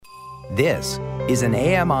This is an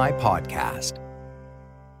AMI podcast.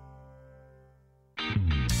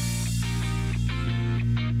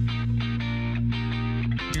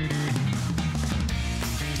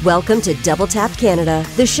 Welcome to Double Tap Canada,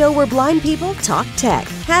 the show where blind people talk tech.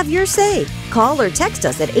 Have your say. Call or text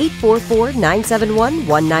us at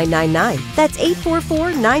 844-971-1999. That's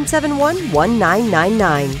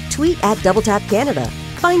 844-971-1999. Tweet at Double Tap Canada.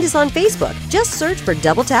 Find us on Facebook. Just search for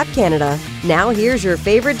Double Tap Canada. Now here's your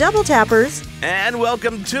favorite Double Tappers. And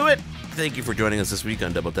welcome to it. Thank you for joining us this week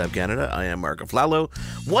on Double Tap Canada. I am Mark Aflalo,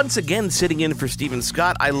 once again sitting in for Stephen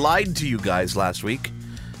Scott. I lied to you guys last week.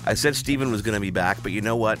 I said Stephen was going to be back, but you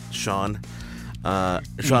know what, Sean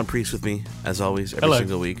Priest with me, as always, every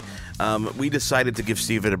single week. We decided to give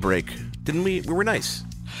Stephen a break, didn't we? We were nice.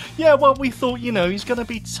 Yeah, well, we thought, he's going to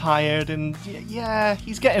be tired, and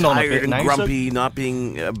he's getting on a bit now. Tired and grumpy, not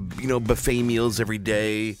being, buffet meals every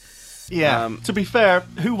day. Yeah, to be fair,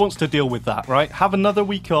 who wants to deal with that, right? Have another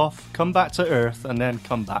week off, come back to Earth, and then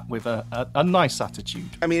come back with a nice attitude.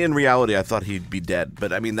 I mean, in reality, I thought he'd be dead,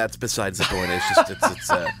 but I mean, that's besides the point. It's just, it's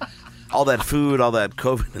all that food, all that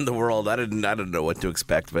COVID in the world. I didn't know what to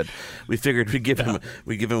expect, but we figured we'd give him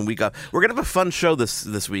a week off. We're gonna have a fun show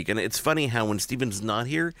this week, and it's funny how when Steven's not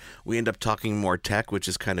here, we end up talking more tech, which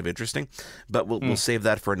is kind of interesting. But we'll save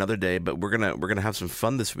that for another day. But we're gonna have some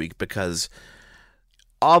fun this week because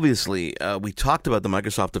obviously we talked about the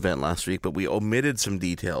Microsoft event last week, but we omitted some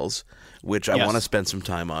details, which I want to spend some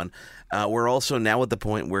time on. We're also now at the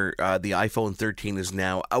point where the iPhone 13 is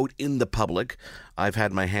now out in the public. I've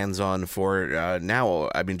had my hands on for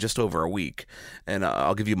just over a week, and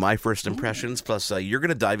I'll give you my first impressions. Plus, you're going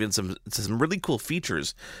to dive into some really cool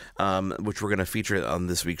features, which we're going to feature on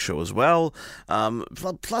this week's show as well.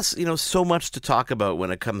 Plus, so much to talk about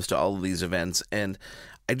when it comes to all of these events, and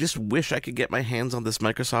I just wish I could get my hands on this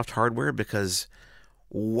Microsoft hardware because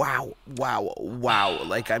wow.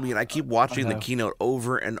 Like, I mean, I keep watching the keynote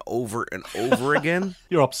over and over and over again.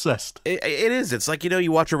 You're obsessed. It is. It's like,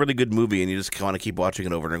 you watch a really good movie and you just want to keep watching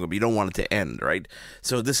it over and over, but you don't want it to end, right?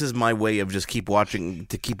 So this is my way of just keep watching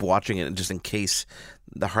it just in case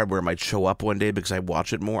the hardware might show up one day because I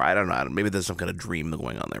watch it more. I don't know. Maybe there's some kind of dream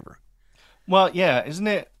going on there. Well, yeah, isn't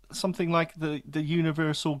it something like the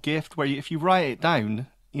universal gift where if you write it down,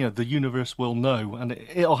 the universe will know and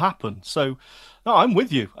it'll happen. So, no, I'm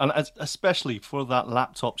with you. And especially for that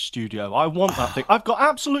laptop studio. I want that thing. I've got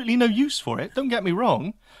absolutely no use for it. Don't get me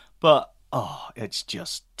wrong. But, it's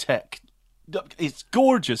just tech. It's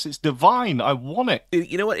gorgeous. It's divine. I want it.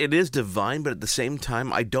 You know what? It is divine, but at the same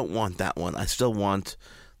time, I don't want that one. I still want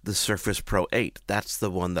the Surface Pro 8. That's the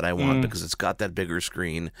one that I want because it's got that bigger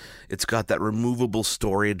screen. It's got that removable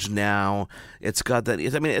storage now. It's got that.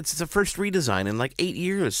 I mean, it's the first redesign in like 8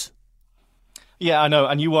 years. Yeah, I know.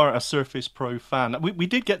 And you are a Surface Pro fan. We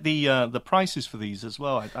did get the prices for these as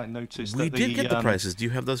well. I noticed we did get the prices. Do you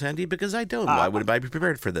have those handy? Because I don't. Why would I be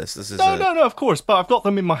prepared for this? This is no, of course. But I've got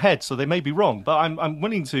them in my head, so they may be wrong. But I'm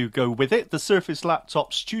willing to go with it. The Surface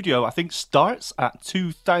Laptop Studio, I think, starts at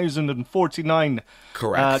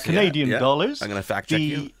 $2,049 Canadian dollars. I'm going to fact check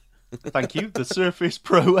you. Thank you. The Surface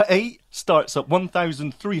Pro 8 starts at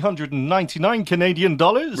 $1,399 Canadian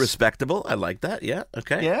dollars. Respectable. I like that. Yeah.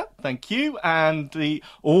 Okay. Yeah. Thank you. And the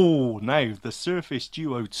Surface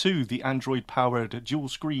Duo 2, the Android-powered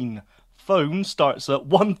dual-screen phone, starts at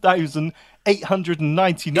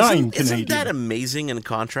 $1,899 Isn't that amazing in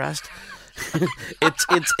contrast?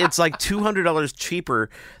 it's like $200 cheaper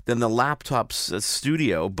than the laptop's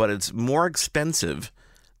Studio, but it's more expensive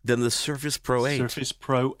than the Surface Pro 8. Surface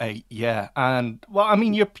Pro 8, yeah. And, well, I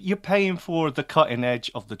mean, you're paying for the cutting edge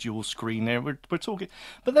of the dual screen there. We're talking...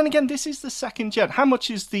 But then again, this is the second gen. How much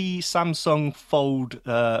is the Samsung Fold?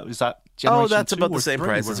 Is that generation 2 that's about the same 3?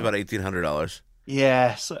 price. It's about $1,800.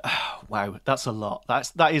 Yes. Wow, that's a lot.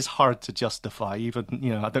 That is hard to justify, even,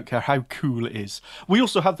 I don't care how cool it is. We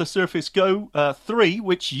also have the Surface Go 3,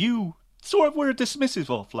 which you sort of were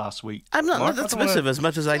dismissive of last week. I'm not dismissive as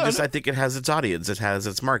much as I think it has its audience, it has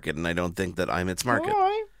its market, and I don't think that I'm its market. All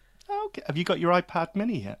right. Okay. Have you got your iPad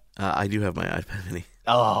Mini yet? I do have my iPad Mini.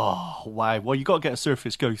 Oh, wow. Well, you got to get a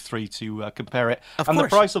Surface Go 3 to compare it. Of course. The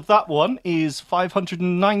price of that one is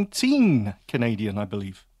 $519 Canadian, I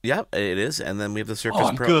believe. Yeah, it is. And then we have the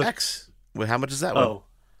Surface Pro X. Well, how much is that one?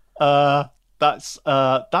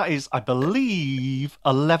 That is, I believe,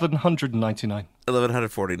 $1,199.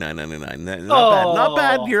 $1,149.99. Not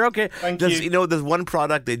bad. You're okay. Thank you. There's one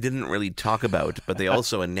product they didn't really talk about, but they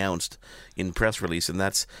also announced in press release, and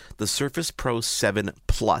that's the Surface Pro 7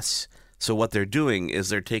 Plus. So what they're doing is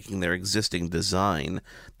they're taking their existing design,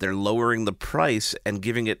 they're lowering the price and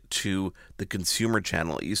giving it to the consumer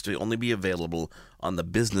channel. It used to only be available on the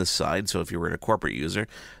business side, so if you were a corporate user,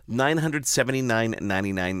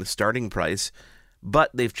 $979.99 starting price.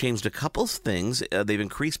 But they've changed a couple things. They've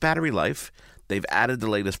increased battery life. They've added the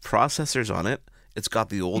latest processors on it. It's got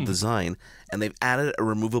the old design, and they've added a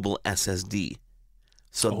removable SSD.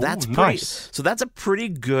 So that's pretty. Nice. So that's a pretty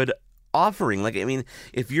good offering. Like, I mean,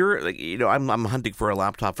 if you're like, I'm hunting for a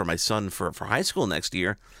laptop for my son for high school next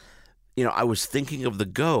year. I was thinking of the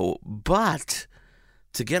Go, but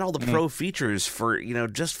to get all the pro features for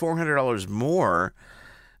just $400 more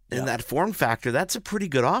in that form factor, that's a pretty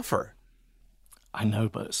good offer. I know,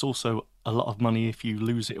 but it's also a lot of money if you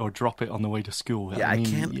lose it or drop it on the way to school. Yeah, I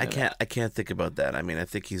can't think about that. I mean, I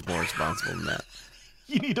think he's more responsible than that.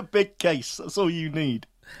 You need a big case. That's all you need.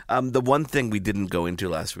 The one thing we didn't go into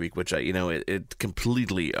last week, which it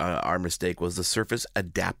completely our mistake, was the Surface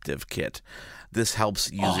Adaptive Kit. This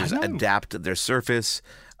helps users adapt their Surface.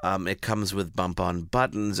 It comes with bump-on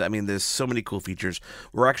buttons. I mean, there's so many cool features.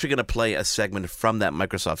 We're actually going to play a segment from that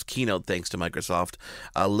Microsoft keynote, thanks to Microsoft,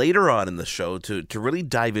 later on in the show to really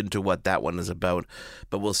dive into what that one is about.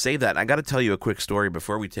 But we'll save that. I got to tell you a quick story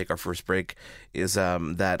before we take our first break. Is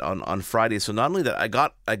that on Friday? So not only that, I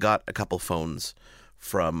got a couple phones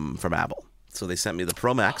from Apple. So they sent me the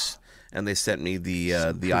Pro Max and they sent me the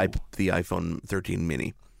iPhone 13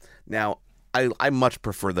 mini. Now, I much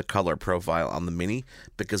prefer the color profile on the Mini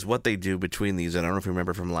because what they do between these, and I don't know if you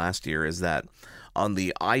remember from last year, is that on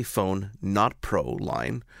the iPhone not Pro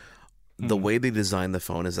line, the way they design the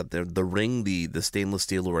phone is that the ring, the stainless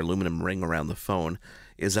steel or aluminum ring around the phone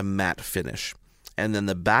is a matte finish. And then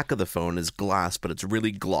the back of the phone is glass, but it's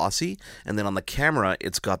really glossy. And then on the camera,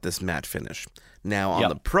 it's got this matte finish. Now, on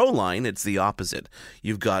the Pro line, it's the opposite.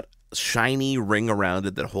 You've got shiny ring around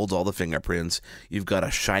it that holds all the fingerprints. You've got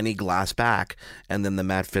a shiny glass back, and then the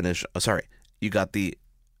matte finish. You got the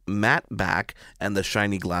matte back and the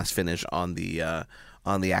shiny glass finish on the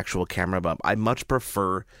actual camera bump. I much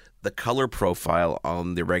prefer the color profile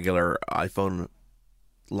on the regular iPhone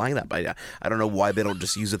lineup. I don't know why they don't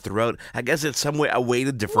just use it throughout. I guess it's some way a way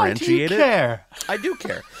to differentiate it. Why do you care? I do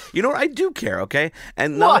care. You know what? I do care. Okay,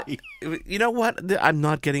 and why? You know what? I'm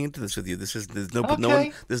not getting into this with you. There's no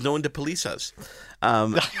one to police us.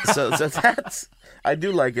 So that's. I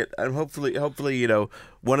do like it, and hopefully,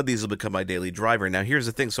 one of these will become my daily driver. Now, here's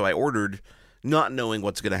the thing. So I ordered, not knowing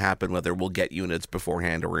what's going to happen, whether we'll get units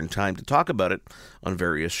beforehand or in time to talk about it on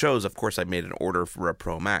various shows. Of course, I made an order for a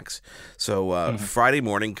Pro Max. So Friday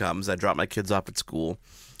morning comes, I drop my kids off at school,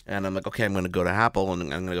 and I'm like, okay, I'm going to go to Apple, and I'm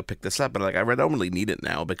going to go pick this up. And I don't really need it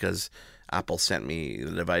now because Apple sent me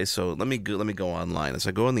the device, so let me go online. And so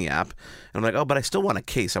I go in the app, and I'm like, oh, but I still want a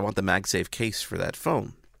case. I want the MagSafe case for that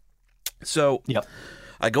phone. So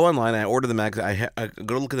I go online, I order the I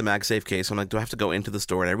go to look at the MagSafe case. I'm like, do I have to go into the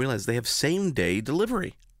store? And I realize they have same-day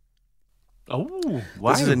delivery. Oh,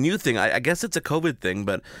 wow. This is a new thing. I guess it's a COVID thing,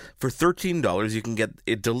 but for $13, you can get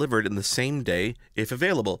it delivered in the same day if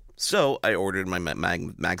available. So I ordered my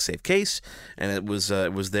MagSafe case, and it was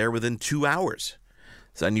there within 2 hours.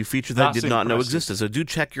 It's a new feature that I did not know existed. So do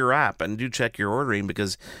check your app and do check your ordering,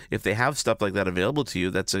 because if they have stuff like that available to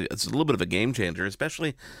you, it's a little bit of a game changer,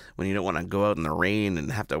 especially when you don't want to go out in the rain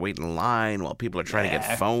and have to wait in line while people are trying to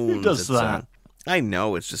get phones. Who does that? I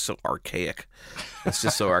know, it's just so archaic. It's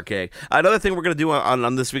just so archaic. Another thing we're going to do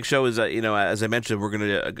on this week's show is, as I mentioned, we're going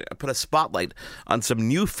to put a spotlight on some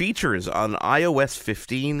new features on iOS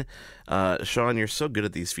 15. Sean, you're so good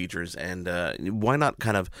at these features, and why not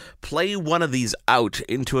kind of play one of these out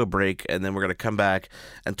into a break, and then we're going to come back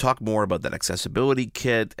and talk more about that accessibility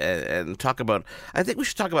kit and talk about, I think we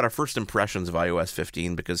should talk about our first impressions of iOS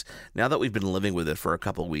 15, because now that we've been living with it for a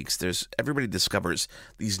couple of weeks, everybody discovers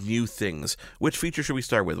these new things. Which feature should we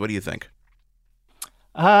start with? What do you think?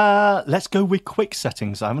 Let's go with quick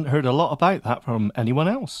settings. I haven't heard a lot about that from anyone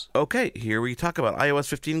else. Okay, here we talk about iOS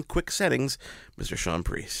 15 quick settings. Mr. Sean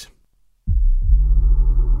Priest.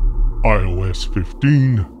 iOS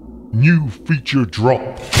 15, new feature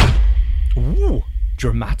drop. Ooh,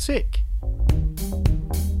 dramatic.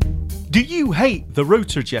 Do you hate the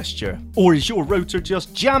rotor gesture? Or is your rotor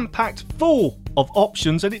just jam-packed full of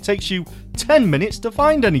options and it takes you 10 minutes to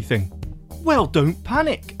find anything? Well, don't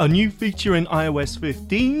panic. A new feature in iOS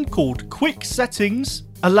 15 called Quick Settings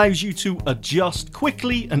allows you to adjust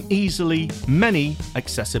quickly and easily many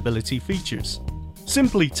accessibility features.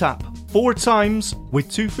 Simply tap 4 times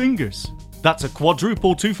with 2 fingers. That's a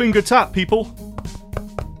quadruple 2-finger tap, people.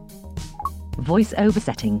 Voice over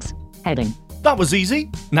settings. Heading. That was easy.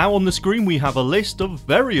 Now on the screen we have a list of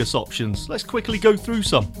various options. Let's quickly go through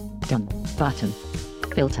some. Done. button.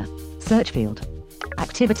 Filter, search field.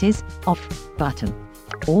 Activities, off, button.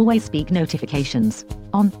 Always speak notifications,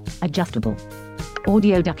 on, adjustable.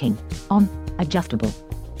 Audio ducking, on, adjustable.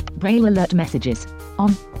 Braille alert messages,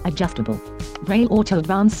 on, adjustable. Braille auto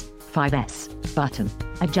advance, 5S, button,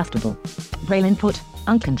 adjustable. Braille input,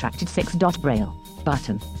 uncontracted 6.braille,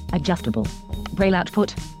 button, adjustable. Braille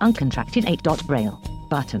output, uncontracted 8.braille,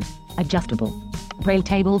 button, adjustable. Braille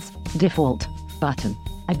tables, default, button,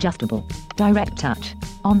 adjustable. Direct touch,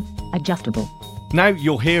 on, adjustable. Now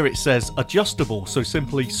you'll hear it says adjustable, so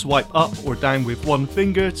simply swipe up or down with one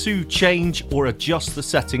finger to change or adjust the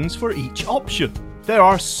settings for each option. There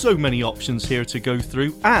are so many options here to go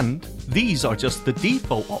through, and these are just the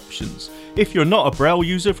default options. If you're not a Braille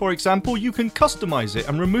user, for example, you can customize it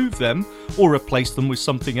and remove them or replace them with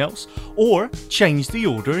something else, or change the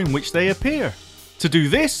order in which they appear. To do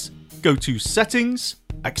this, go to Settings,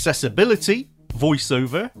 Accessibility,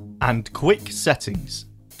 VoiceOver, and Quick Settings.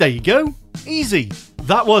 There you go. Easy.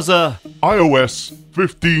 That was a iOS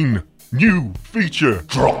 15 new feature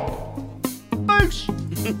drop.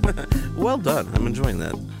 boosh. Well done. I'm enjoying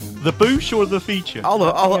that. The boosh or the feature? All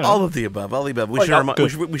of the above. All the above.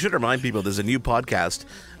 Good. We should remind people there's a new podcast.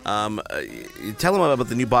 Tell them about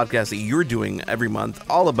the new podcast that you're doing every month,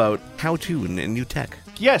 all about how-to and new tech.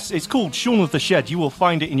 Yes, it's called Shaun of the Shed. You will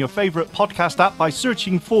find it in your favourite podcast app by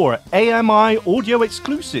searching for AMI Audio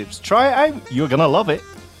Exclusives. Try it out. You're going to love it.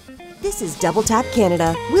 This is Double Tap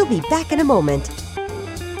Canada. We'll be back in a moment.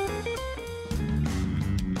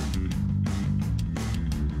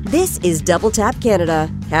 This is Double Tap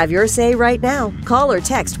Canada. Have your say right now. Call or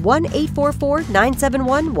text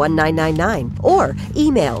 1-844-971-1999 or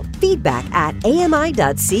email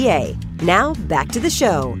feedback@ami.ca. Now, back to the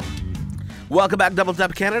show. Welcome back, Double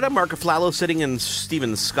Tap Canada. Mark Aflalo sitting in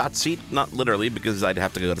Stephen Scott's seat. Not literally, because I'd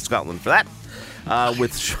have to go to Scotland for that.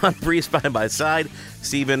 With Sean Priest by my side.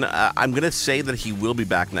 Stephen, I'm going to say that he will be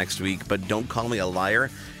back next week, but don't call me a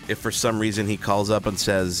liar if for some reason he calls up and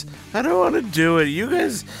says, I don't want to do it. You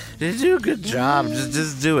guys do a good job.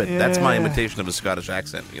 Just do it. Yeah. That's my imitation of a Scottish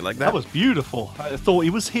accent. You like that? That was beautiful. I thought he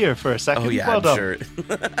was here for a second. Oh, yeah, well I'm done. sure.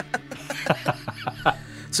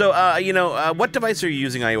 So, what device are you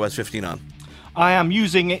using iOS 15 on? I am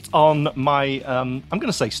using it on my, I'm going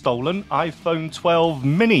to say stolen, iPhone 12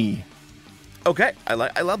 mini. Okay,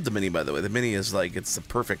 I love the Mini, by the way. The Mini is like, it's the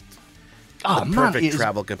perfect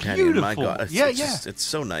travel companion. Beautiful. My God, it's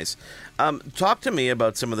so nice. Talk to me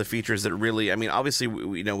about some of the features that really, I mean, obviously,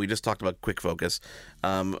 we just talked about quick focus.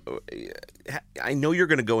 I know you're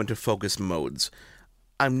going to go into focus modes.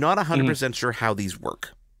 I'm not 100% sure how these work.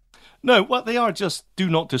 No, well, they are just do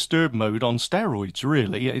not disturb mode on steroids,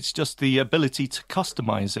 really. It's just the ability to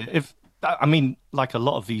customize it. Like a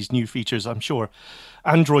lot of these new features, I'm sure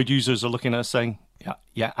Android users are looking at us saying,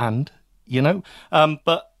 but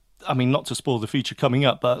I mean, not to spoil the feature coming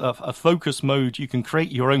up, but a focus mode, you can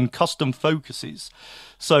create your own custom focuses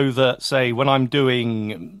so that, say, when I'm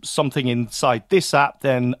doing something inside this app,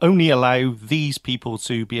 then only allow these people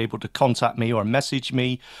to be able to contact me or message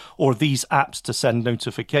me, or these apps to send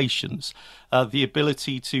notifications. The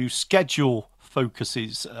ability to schedule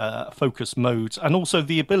focuses, focus modes, and also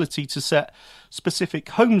the ability to set specific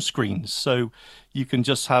home screens. So you can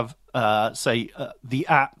just have, the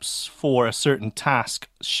apps for a certain task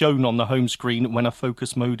shown on the home screen when a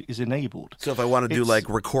focus mode is enabled. So if I want to do like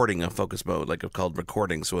recording a focus mode, like it's called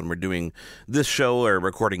recording, so when we're doing this show or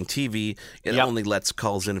recording TV, it only lets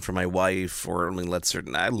calls in for my wife or only lets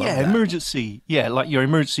certain, I love that. Emergency, like your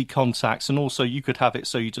emergency contacts, and also you could have it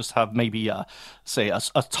so you just have maybe, a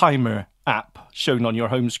timer app shown on your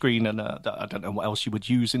home screen, and I don't know what else you would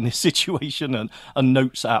use in this situation, and a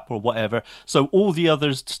notes app or whatever. So all the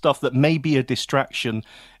other stuff that may be a distraction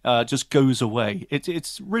just goes away.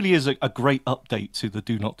 It really is a great update to the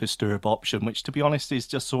Do Not Disturb option, which, to be honest, is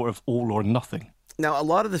just sort of all or nothing. Now, a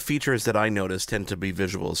lot of the features that I notice tend to be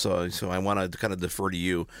visual, so I want to kind of defer to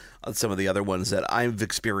you on some of the other ones that I've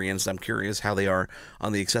experienced. I'm curious how they are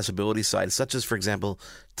on the accessibility side, such as, for example,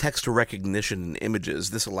 text recognition in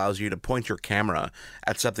images. This allows you to point your camera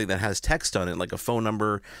at something that has text on it, like a phone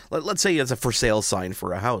number. Let's say it's a for sale sign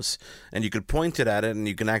for a house, and you could point it at it, and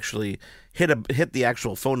you can actually hit the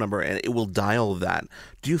actual phone number, and it will dial that.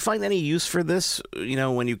 Do you find any use for this,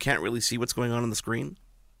 when you can't really see what's going on the screen?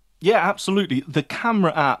 Yeah, absolutely. The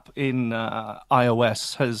camera app in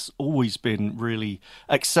iOS has always been really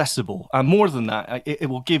accessible. And more than that,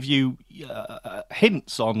 it will give you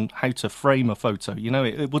hints on how to frame a photo.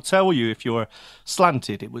 It will tell you if you're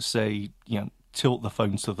slanted. It would say, tilt the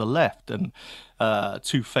phone to the left and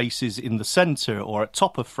two faces in the center or at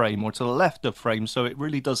top of frame or to the left of frame. So it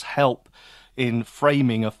really does help in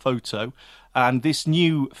framing a photo. And this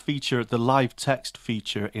new feature, the live text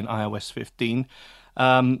feature in iOS 15,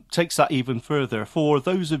 takes that even further. For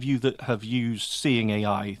those of you that have used Seeing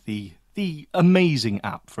AI, the amazing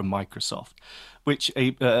app from Microsoft, which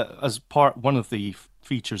one of the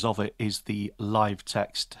features of it is the live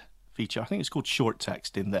text feature. I think it's called short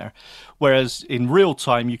text in there. Whereas in real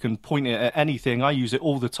time, you can point it at anything. I use it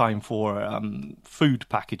all the time for food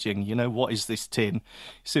packaging. You know, what is this tin?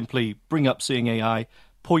 Simply bring up Seeing AI,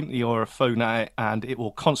 point your phone at it, and it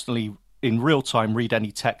will constantly, in real time, read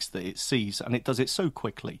any text that it sees, and it does it so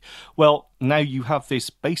quickly. Well, now you have this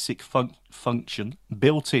basic function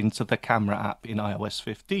built into the camera app in iOS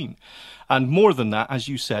 15. And more than that, as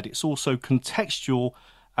you said, it's also contextual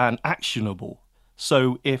and actionable.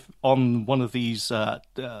 So if on one of these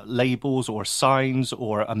labels or signs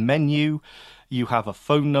or a menu, you have a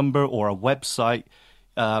phone number or a website,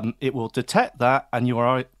 it will detect that, and you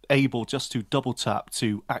are able just to double tap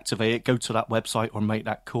to activate it, go to that website or make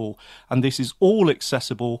that call. And this is all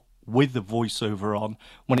accessible with the voiceover on.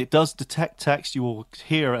 When it does detect text, you will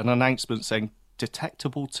hear an announcement saying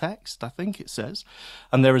detectable text, I think it says,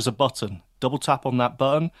 and there is a button. Double tap on that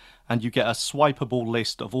button and you get a swipeable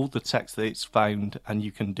list of all the text that it's found, and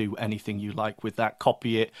you can do anything you like with that.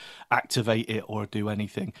 Copy it, activate it, or do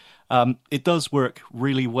anything. It does work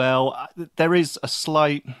really well. There is a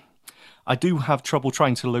slight... I do have trouble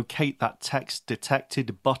trying to locate that text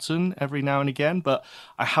detected button every now and again, but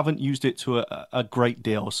I haven't used it to a great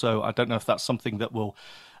deal, so I don't know if that's something that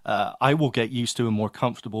I will get used to and more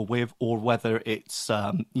comfortable with, or whether it's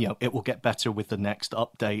it will get better with the next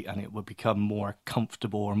update and it will become more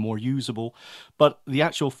comfortable or more usable. But the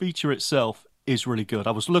actual feature itself is really good.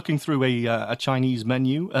 I was looking through a Chinese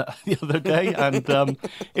menu the other day, and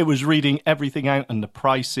it was reading everything out and the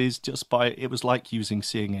prices just by. It was like using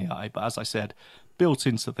Seeing AI, but as I said, built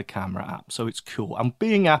into the camera app, so it's cool. And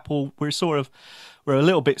being Apple, we're a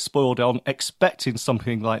little bit spoiled on expecting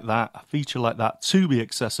something like that, a feature like that, to be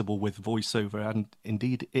accessible with voiceover, and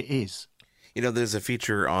indeed it is. You know, there's a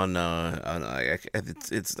feature on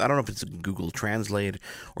it's I don't know if it's Google Translate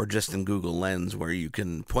or just in Google Lens, where you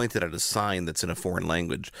can point it at a sign that's in a foreign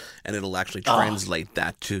language, and it'll actually translate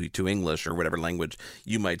that to English or whatever language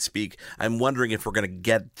you might speak. I'm wondering if we're going to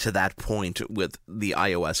get to that point with the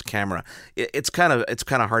iOS camera. It's kind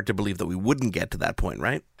of hard to believe that we wouldn't get to that point,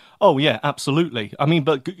 right? Oh, yeah, absolutely. I mean,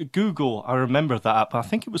 but Google, I remember that app. I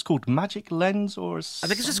think it was called Magic Lens or something. I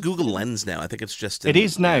think it's just Google Lens now. I think it's just... It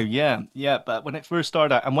is now, yeah. But when it first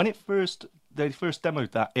started out, and when they first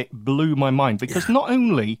demoed that, it blew my mind. Because not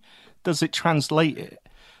only does it translate it,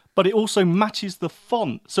 but it also matches the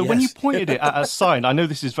font. So when you pointed it at a sign, I know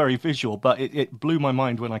this is very visual, but it blew my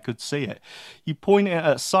mind when I could see it. You point it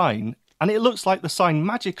at a sign, and it looks like the sign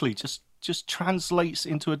magically just translates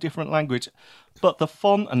into a different language, but the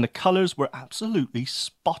font and the colors were absolutely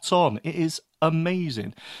spot on. It is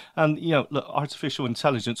amazing. And look, artificial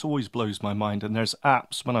intelligence always blows my mind, and there's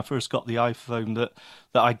apps when I first got the iPhone that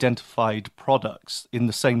identified products in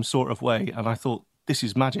the same sort of way, and I thought, this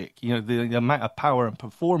is magic. The amount of power and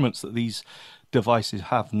performance that these devices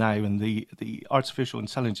have now, and the artificial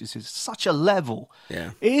intelligence is such a level.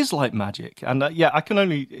 Yeah, it is like magic, and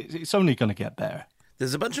it's only going to get better.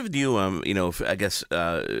 There's a bunch of new,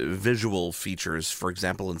 visual features. For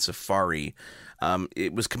example, in Safari,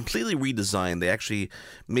 it was completely redesigned. They actually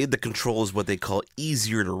made the controls what they call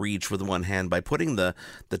easier to reach with one hand by putting the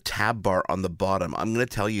tab bar on the bottom. I'm going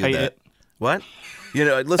to tell you that. What?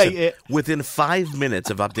 Listen, within 5 minutes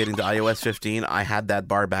of updating to iOS 15, I had that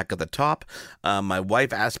bar back at the top. My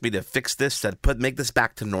wife asked me to fix this, said, make this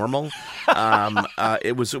back to normal.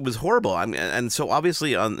 It was horrible. And so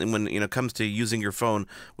obviously when it comes to using your phone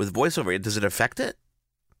with VoiceOver, does it affect it?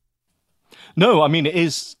 No, I mean, it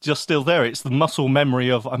is just still there. It's the muscle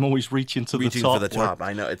memory of I'm always reaching for the top.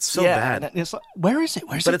 I know, it's so bad. And it's like, where is it?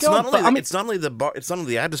 Where's but it going? It's not only the bar. It's not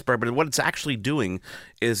only the address bar. But what it's actually doing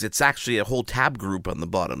is it's actually a whole tab group on the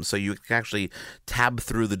bottom, so you can actually tab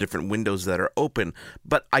through the different windows that are open.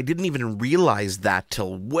 But I didn't even realize that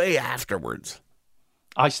till way afterwards.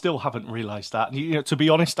 I still haven't realised that. To be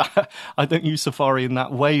honest, I don't use Safari in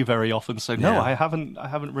that way very often. So no, I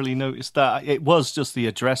haven't really noticed that. It was just the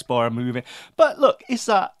address bar moving. But look, is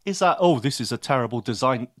that? Oh, this is a terrible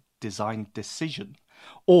design decision,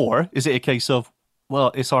 or is it a case of,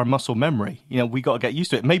 well, it's our muscle memory. We got to get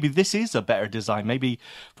used to it. Maybe this is a better design. Maybe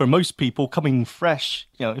for most people coming fresh,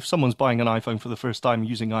 if someone's buying an iPhone for the first time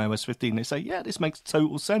using iOS 15, they say, yeah, this makes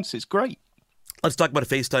total sense. It's great. Let's talk about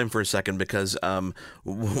FaceTime for a second because, I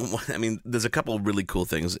mean, there's a couple of really cool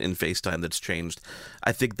things in FaceTime that's changed.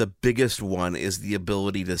 I think the biggest one is the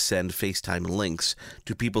ability to send FaceTime links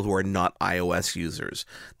to people who are not iOS users.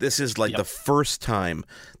 This is like the first time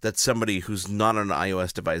that somebody who's not on an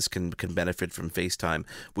iOS device can benefit from FaceTime,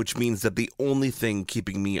 which means that the only thing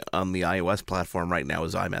keeping me on the iOS platform right now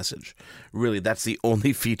is iMessage. Really, that's the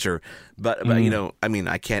only feature. But you know, I mean,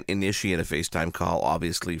 I can't initiate a FaceTime call,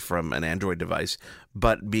 obviously, from an Android device.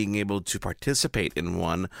 But being able to participate in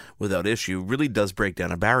one without issue really does break down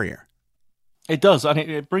a barrier. It does, and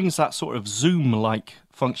it brings that sort of Zoom-like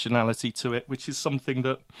functionality to it, which is something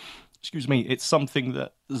that, it's something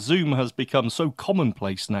that Zoom has become so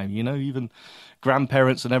commonplace now. You know, even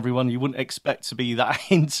grandparents and everyone, you wouldn't expect to be that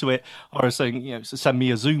into it, or saying, you know, send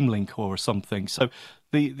me a Zoom link or something. So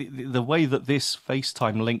the way that this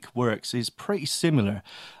FaceTime link works is pretty similar.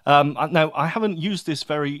 Now, I haven't used this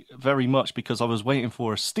very, very much because I was waiting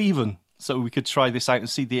for Stephen so we could try this out and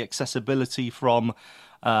see the accessibility from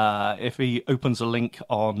if he opens a link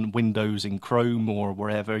on Windows in Chrome or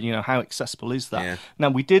wherever, you know, how accessible is that? Yeah. Now,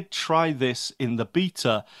 we did try this in the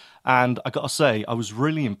beta, and I got to say, I was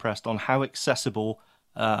really impressed on how accessible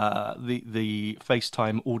the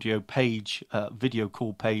FaceTime audio page, video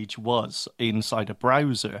call page was inside a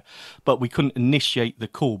browser, but we couldn't initiate the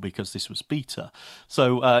call because this was beta.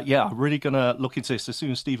 So I'm really going to look into this. As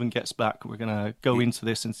soon as Stephen gets back, we're going to go into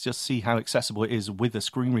this and just see how accessible it is with a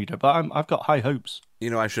screen reader. But I've got high hopes. You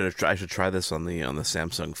know, I should try this on the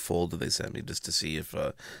Samsung Fold that they sent me just to see if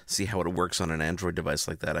see how it works on an Android device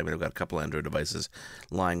like that. I mean, I've got a couple Android devices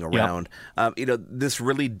lying around. Yep. You know, this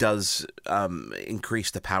really does increase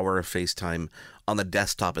the power of FaceTime on the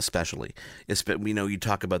desktop, especially. You know, you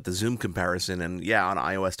talk about the Zoom comparison, and on an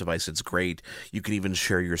iOS device, it's great. You can even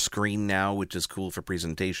share your screen now, which is cool for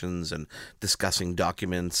presentations and discussing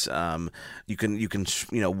documents. You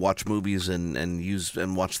can watch movies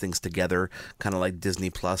and watch things together, kind of like Disney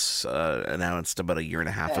Plus announced about a year and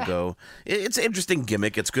a half ago. It's an interesting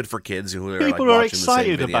gimmick. It's good for kids who are people are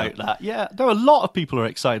excited about that. Yeah, there are a lot of people are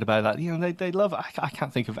excited about that. You know, they love it. I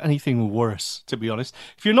can't think of anything worse, to be honest.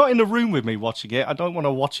 If you're not in the room with me watching it, I don't want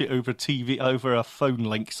to watch it over TV, over a phone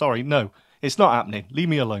link. Sorry, no, it's not happening. Leave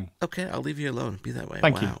me alone. Okay, I'll leave you alone. Be that way.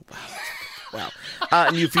 Thank you. Wow.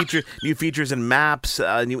 New features in Maps,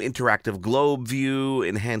 new interactive globe view,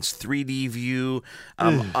 enhanced 3D view,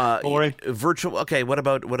 virtual. Okay, what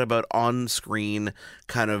about on-screen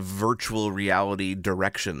kind of virtual reality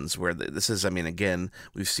directions? Where this is, I mean, again,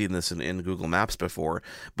 we've seen this in Google Maps before,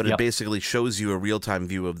 but it basically shows you a real-time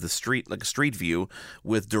view of the street, like a street view,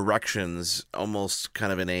 with directions almost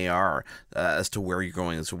kind of in AR as to where you're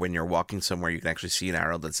going. So when you're walking somewhere, you can actually see an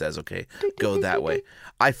arrow that says, "Okay, go that way."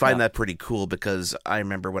 I find that pretty cool. Because I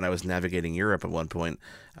remember when I was navigating Europe at one point,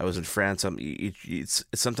 I was in France. It's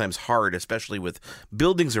sometimes hard, especially with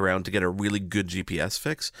buildings around, to get a really good GPS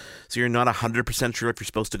fix. So you're not 100% sure if you're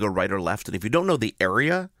supposed to go right or left. And if you don't know the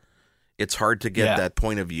area, it's hard to get that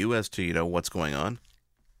point of view as to, you know, what's going on.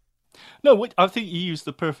 No, I think you used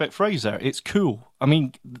the perfect phrase there. It's cool. I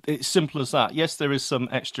mean, it's simple as that. Yes, there is some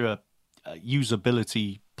extra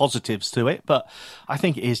usability positives to it, but I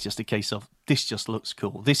think it is just a case of this just looks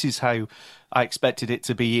cool. This is how I expected it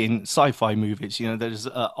to be in sci-fi movies. You know, there's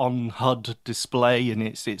an on HUD display and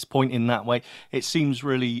it's pointing that way. It seems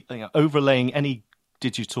really, you know, overlaying any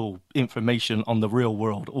digital information on the real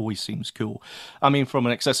world always seems cool. I mean, from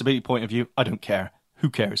an accessibility point of view, I don't care. Who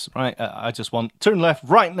cares, right? I just want turn left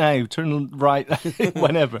right now, turn right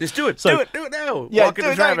whenever. Just do it. Do it now. Yeah, Walk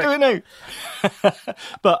into traffic. Do it now.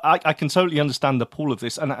 But I can totally understand the pull of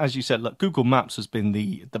this. And as you said, look, Google Maps has been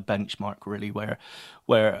the benchmark, really,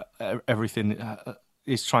 where everything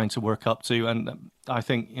is trying to work up to. And I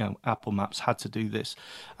think, you know, Apple Maps had to do this.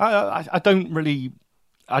 I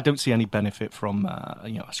don't see any benefit from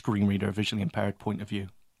a screen reader, a visually impaired point of view.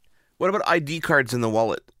 What about ID cards in the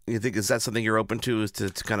wallet? You think, is that something you're open to, is to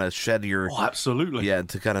kind of shed your... Oh, absolutely. Yeah,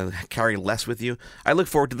 to kind of carry less with you? I look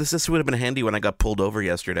forward to this. This would have been handy when I got pulled over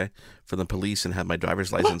yesterday from the police and had my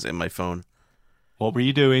driver's license in my phone. What were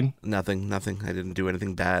you doing? Nothing. I didn't do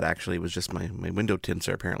anything bad, actually. It was just my window tints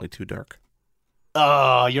are apparently too dark.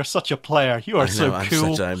 Oh, you're such a player. You are so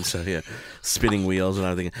cool. I'm so spinning wheels and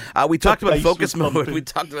everything. We talked about focus mode. We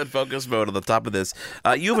talked about focus mode on the top of this.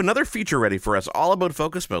 You have another feature ready for us, all about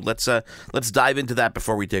focus mode. Let's dive into that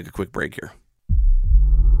before we take a quick break here.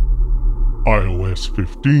 iOS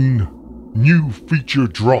 15, new feature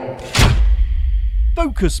drop.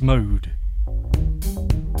 Focus mode.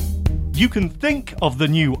 You can think of the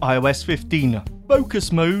new iOS 15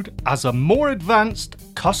 focus mode as a more advanced,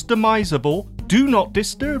 customizable do not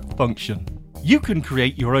disturb function. you can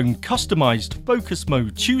create your own customized focus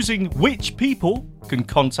mode, choosing which people can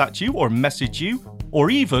contact you or message you, or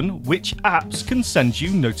even which apps can send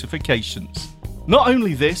you notifications. Not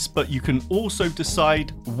only this, but you can also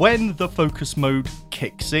decide when the focus mode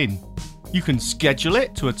kicks in. You can schedule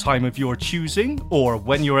it to a time of your choosing, or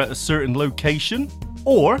when you're at a certain location,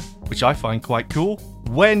 or, which I find quite cool,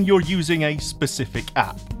 when you're using a specific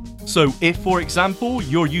app. So if, for example,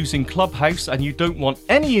 you're using Clubhouse and you don't want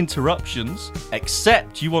any interruptions,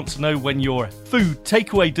 except you want to know when your food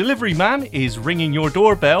takeaway delivery man is ringing your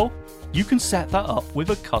doorbell, you can set that up with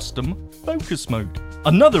a custom focus mode.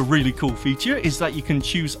 Another really cool feature is that you can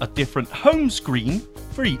choose a different home screen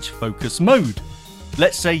for each focus mode.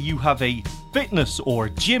 Let's say you have a fitness or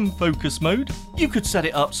gym focus mode, you could set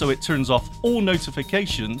it up so it turns off all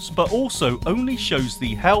notifications but also only shows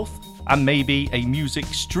the health and maybe a music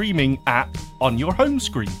streaming app on your home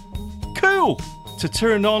screen. Cool! To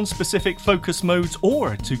turn on specific focus modes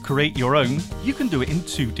or to create your own, you can do it in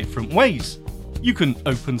 2 different ways. You can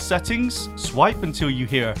open settings, swipe until you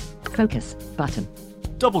hear Focus button.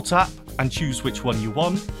 double tap and choose which one you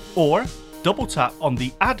want, or double tap on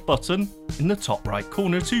the add button in the top right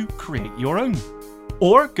corner to create your own.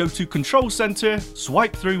 Or go to Control Center,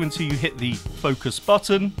 swipe through until you hit the focus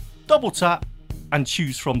button, double tap and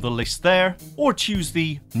choose from the list there, or choose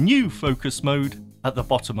the new focus mode at the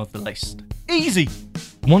bottom of the list. Easy!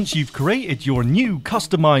 Once you've created your new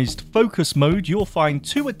customized focus mode, you'll find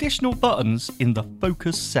 2 additional buttons in the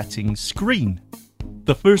focus settings screen.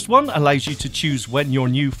 The first one allows you to choose when your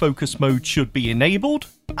new focus mode should be enabled.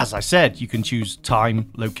 As I said, you can choose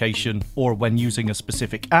time, location, or when using a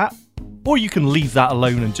specific app. Or you can leave that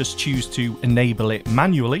alone and just choose to enable it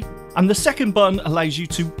manually. And the second button allows you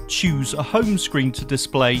to choose a home screen to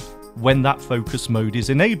display when that focus mode is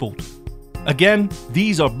enabled. Again,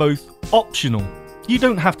 these are both optional. You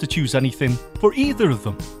don't have to choose anything for either of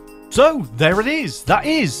them. So there it is. That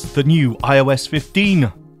is the new iOS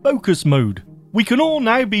 15 focus mode. We can all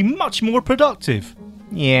now be much more productive.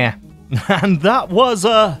 Yeah. And that was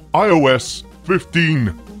iOS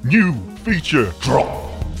 15 new feature drop.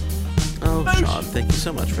 Oh, Sean, thank you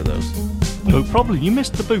so much for those. no problem. You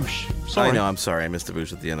missed the boosh. Sorry. I know. I'm sorry. I missed the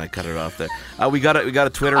boosh at the end. I cut it off there. We got a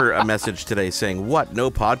Twitter message today saying, "What? No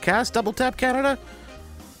podcast? Double Tap Canada?"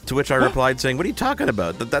 To which I replied saying, "What are you talking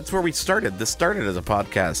about? That's where we started. This started as a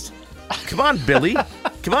podcast. Come on, Billy.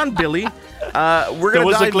 Come on, Billy. There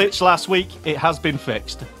was a glitch last week. It has been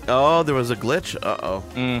fixed. Oh, there was a glitch? Uh-oh.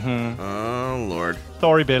 Mm-hmm. Oh, Lord.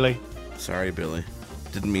 Sorry, Billy. Sorry, Billy.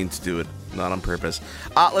 Didn't mean to do it. Not on purpose.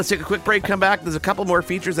 Let's take a quick break, come back. There's a couple more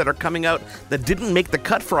features that are coming out that didn't make the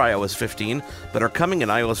cut for iOS 15, but are coming in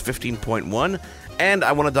iOS 15.1. And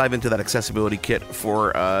I want to dive into that accessibility kit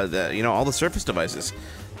for all the Surface devices.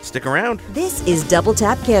 Stick around. This is Double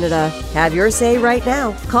Tap Canada. Have your say right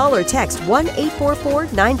now. Call or text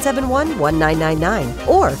 1-844-971-1999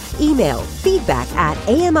 or email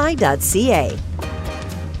feedback@ami.ca.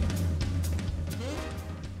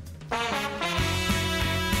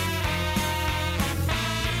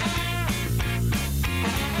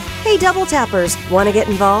 Hey, Double Tappers, want to get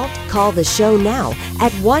involved? Call the show now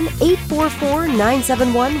at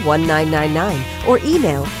 1-844-971-1999 or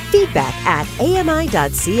email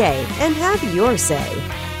feedback@ami.ca and have your say.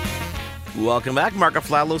 Welcome back. Mark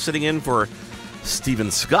Aflalo sitting in for Stephen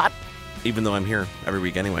Scott, even though I'm here every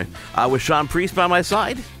week anyway, with Sean Priest by my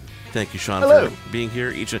side. Thank you, Sean, Hello. for being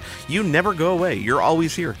here. You never go away. You're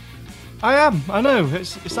always here. I am. I know.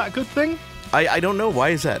 Is that a good thing? I don't know. Why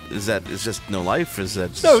is that? Is that it's just no life? Is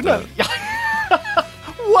that just, No.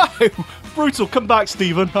 Wow. Brutal. Come back,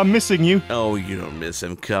 Stephen. I'm missing you. Oh, you don't miss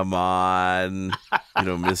him. Come on. You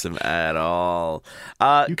don't miss him at all.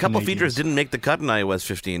 A couple Canadians. features didn't make the cut in iOS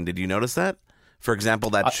 15. Did you notice that? For example,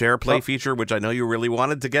 that share play feature, which I know you really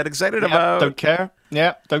wanted to get excited about. Don't care.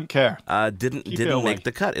 Yeah, don't care. Didn't away. make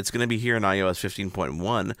the cut. It's going to be here in iOS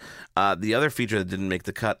 15.1. The other feature that didn't make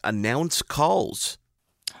the cut, announce calls.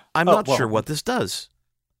 I'm not sure what this does.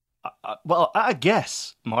 I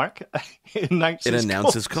guess, Mark. It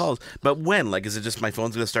announces calls. But when? Like, is it just my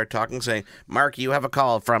phone's going to start talking, saying, "Mark, you have a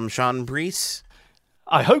call from Sean Priest"?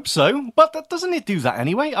 I hope so, but doesn't it do that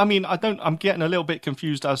anyway? I mean, I'm getting a little bit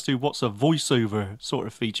confused as to what's a voiceover sort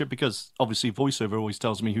of feature, because obviously voiceover always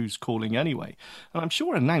tells me who's calling anyway. And I'm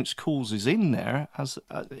sure announce calls is in there as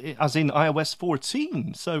in iOS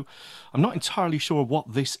 14, so I'm not entirely sure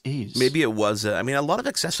what this is. Maybe it was, a lot of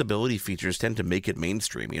accessibility features tend to make it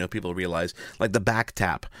mainstream. People realize, like the back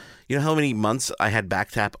tap. You know how many months I had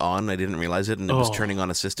back tap on, I didn't realize it, and it was turning on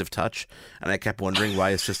assistive touch, and I kept wondering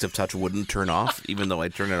why assistive touch wouldn't turn off, even though I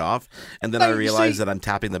turned it off, and then I realized that I'm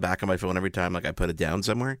tapping the back of my phone every time, like I put it down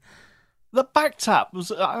somewhere. The back tap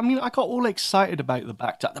was, I mean, I got all excited about the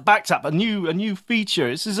back tap. The back tap, a new feature.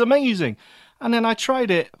 This is amazing. And then I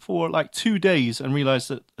tried it for like 2 days and realized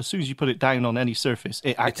that as soon as you put it down on any surface,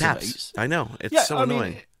 it activates. It taps. I know. It's so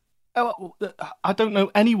annoying. I don't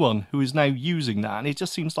know anyone who is now using that, and it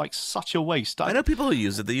just seems like such a waste. I know people who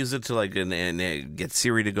use it. They use it to like and get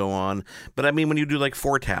Siri to go on. But I mean, when you do like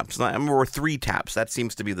 4 taps, or 3 taps, that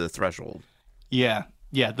seems to be the threshold. Yeah,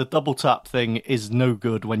 the double tap thing is no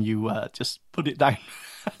good when you just put it down.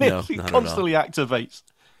 No, it not constantly activates.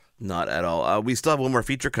 Not at all. We still have one more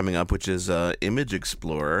feature coming up, which is Image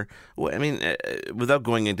Explorer. Well, I mean, without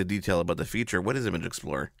going into detail about the feature, what is Image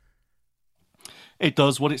Explorer? It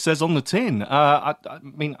does what it says on the tin. I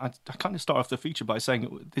kind of start off the feature by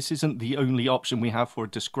saying this isn't the only option we have for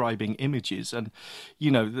describing images. And,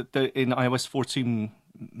 you know, in iOS 14,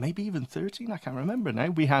 maybe even 13, I can't remember now,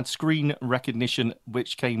 we had screen recognition,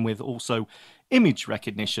 which came with also image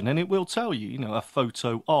recognition, and it will tell you, you know, a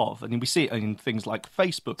photo of, and we see it in things like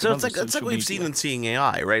Facebook. So it's like what we've seen in Seeing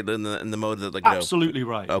AI, right? In the mode that, like, absolutely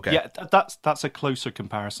right. Okay, yeah, that's a closer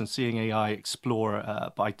comparison. Seeing AI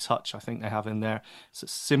Explore by Touch, I think they have in there. It's a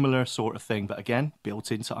similar sort of thing, but again,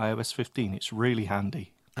 built into iOS 15. It's really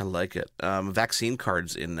handy. I like it. Vaccine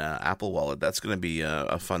cards in Apple Wallet. That's going to be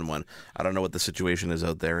a fun one. I don't know what the situation is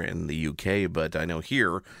out there in the UK, but I know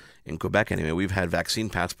here in Quebec, anyway, we've had vaccine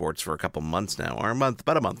passports for a couple months now, or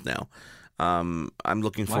about a month now. I'm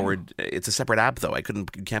looking forward. It's a separate app, though. You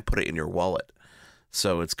can't put it in your wallet.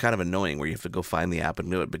 So it's kind of annoying where you have to go find the app and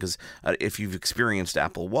do it, because if you've experienced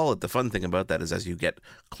Apple Wallet, the fun thing about that is as you get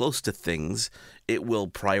close to things, it will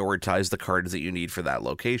prioritize the cards that you need for that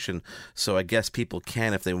location. So I guess people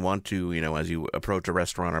can, if they want to, you know, as you approach a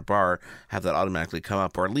restaurant or bar, have that automatically come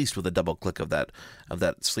up, or at least with a double click of that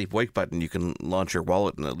sleep wake button, you can launch your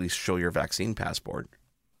wallet and at least show your vaccine passport.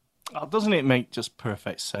 Oh, doesn't it make just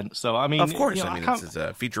perfect sense? So I mean, of course, you know, I mean, it's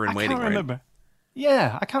a feature in waiting, right?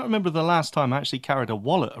 Yeah, I can't remember the last time I actually carried a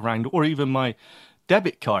wallet around, or even my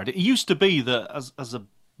debit card. It used to be that as a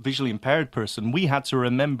visually impaired person, we had to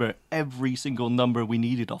remember every single number we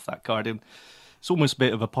needed off that card. And it's almost a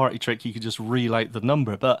bit of a party trick. You could just relight the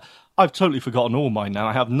number. But I've totally forgotten all mine now.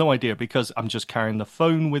 I have no idea, because I'm just carrying the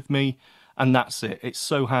phone with me, and that's it. It's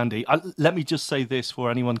so handy. Let me just say this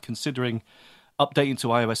for anyone considering updating to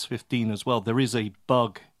iOS 15 as well. There is a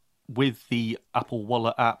bug with the Apple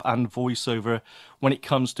Wallet app and VoiceOver when it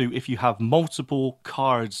comes to if you have multiple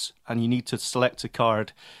cards and you need to select a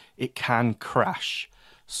card, it can crash.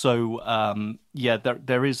 So,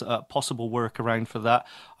 there is a possible workaround for that.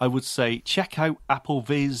 I would say check out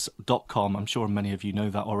appleviz.com. I'm sure many of you know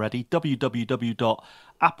that already. www.appleviz,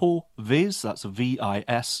 that's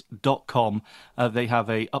VIS.com. They have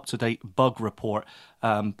a up-to-date bug report.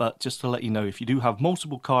 But just to let you know, if you do have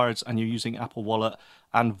multiple cards and you're using Apple Wallet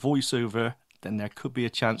and VoiceOver, then there could be a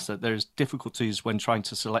chance that there's difficulties when trying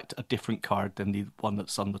to select a different card than the one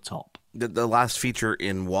that's on the top. The last feature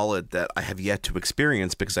in Wallet that I have yet to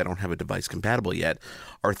experience, because I don't have a device compatible yet,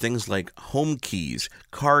 are things like home keys,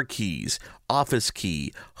 car keys, office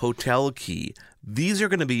key, hotel key. These are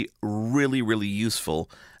going to be really, really useful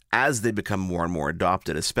as they become more and more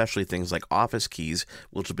adopted, especially things like office keys,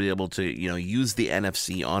 which will be able to, you know, use the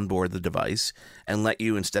NFC on board the device and let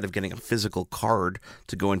you, instead of getting a physical card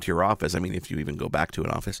to go into your office, I mean, if you even go back to an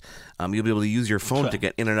office, you'll be able to use your phone to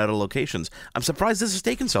get in and out of locations. I'm surprised this has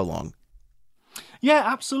taken so long. Yeah,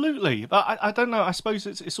 absolutely. But I don't know. I suppose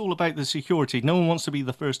it's all about the security. No one wants to be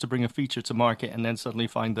the first to bring a feature to market and then suddenly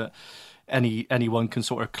find that anyone can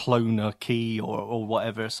sort of clone a key or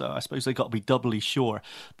whatever. So I suppose they got to be doubly sure.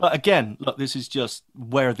 But again, look, this is just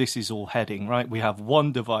where this is all heading, right? We have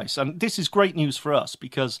one device, and this is great news for us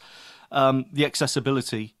because the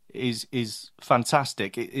accessibility is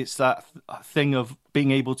fantastic. It's that thing of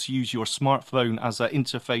being able to use your smartphone as an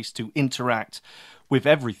interface to interact with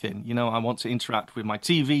everything. You know, I want to interact with my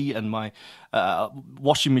TV and my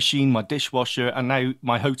washing machine, my dishwasher, and now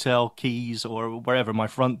my hotel keys or wherever, my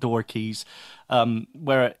front door keys,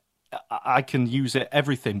 where I can use it.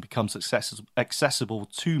 Everything becomes accessible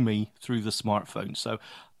to me through the smartphone. So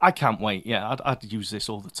I can't wait. Yeah, I'd use this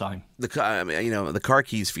all the time. The car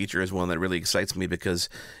keys feature is one that really excites me because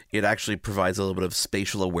it actually provides a little bit of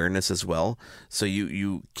spatial awareness as well. So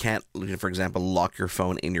you can't, for example, lock your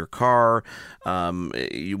phone in your car.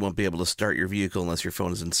 You won't be able to start your vehicle unless your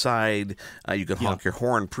phone is inside. You can honk your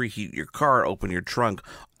horn, preheat your car, open your trunk.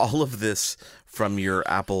 All of this from your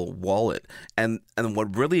Apple Wallet. And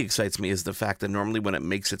what really excites me is the fact that normally when it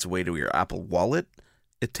makes its way to your Apple Wallet,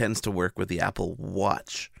 it tends to work with the Apple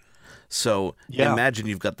Watch. So imagine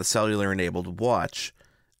you've got the cellular enabled watch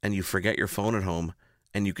and you forget your phone at home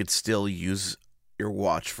and you could still use your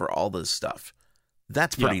watch for all this stuff.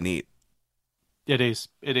 That's pretty neat. It is.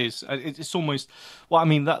 It's almost. Well, I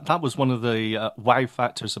mean, that was one of the wow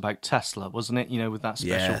factors about Tesla, wasn't it? With that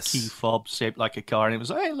special key fob shaped like a car, and it was,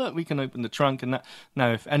 hey, look, we can open the trunk, and that.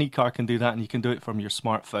 Now, if any car can do that, and you can do it from your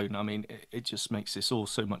smartphone, I mean, it just makes this all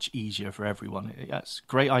so much easier for everyone. It's a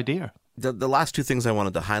great idea. The last two things I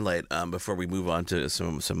wanted to highlight before we move on to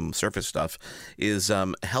some surface stuff is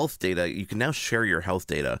health data. You can now share your health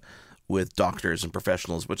data with doctors and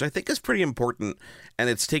professionals, which I think is pretty important, and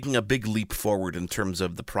it's taking a big leap forward in terms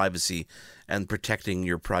of the privacy and protecting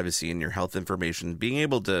your privacy and your health information. Being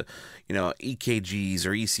able to, EKGs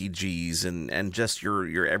or ECGs and just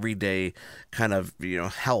your everyday kind of,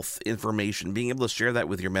 health information, being able to share that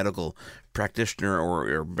with your medical practitioner or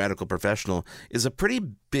your medical professional is a pretty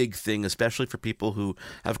big thing, especially for people who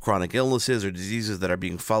have chronic illnesses or diseases that are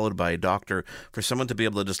being followed by a doctor. For someone to be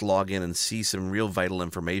able to just log in and see some real vital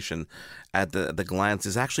information at the glance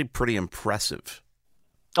is actually pretty impressive.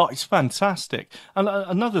 Oh, it's fantastic. And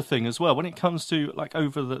another thing as well, when it comes to like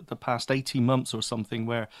over the past 18 months or something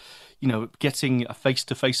where, getting a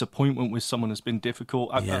face-to-face appointment with someone has been difficult.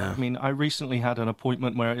 I mean, I recently had an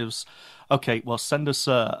appointment where it was, okay, well, send us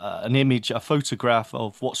an image, a photograph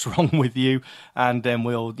of what's wrong with you, and then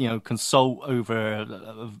we'll, consult over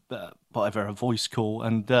a voice call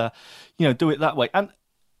and, do it that way. And,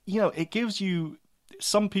 it gives you...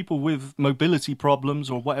 Some people with mobility problems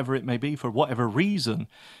or whatever it may be, for whatever reason,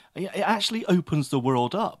 it actually opens the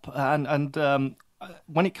world up. And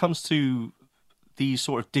when it comes to these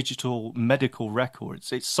sort of digital medical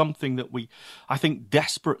records, it's something that I think,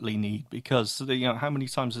 desperately need, because how many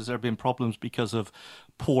times has there been problems because of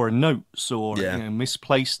poor notes or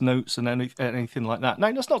misplaced notes and anything like that?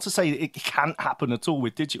 Now, that's not to say it can't happen at all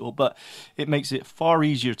with digital, but it makes it far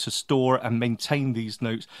easier to store and maintain these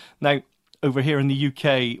notes. Now, over here in the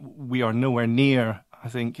UK, we are nowhere near, I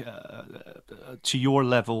think, to your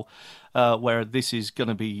level, where this is going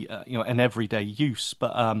to be, an everyday use.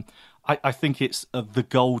 But I think it's the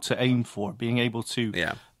goal to aim for. Being able to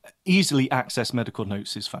easily access medical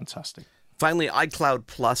notes is fantastic. Finally, iCloud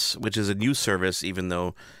Plus, which is a new service, even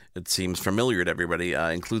though it seems familiar to everybody,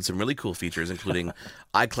 includes some really cool features, including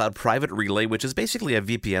iCloud Private Relay, which is basically a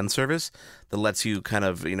VPN service that lets you kind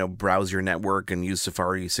of, browse your network and use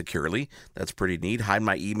Safari securely. That's pretty neat. Hide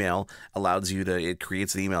My Email allows you it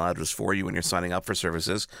creates the email address for you when you're signing up for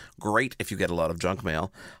services. Great if you get a lot of junk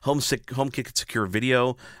mail. HomeKit Secure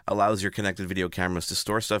Video allows your connected video cameras to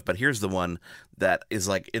store stuff, but here's the one that is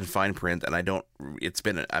like in fine print, and it's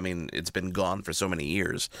been gone for so many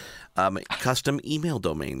years. Custom email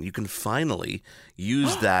domain. You can finally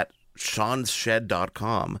use that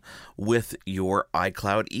SeanShed.com with your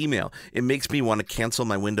iCloud email. It makes me want to cancel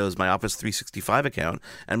my Office 365 account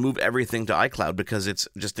and move everything to iCloud because it's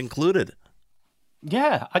just included.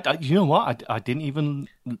 Yeah, you know what? I didn't even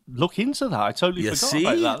look into that. I totally forgot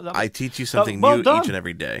about that. I teach you something new each and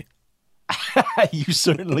every day. You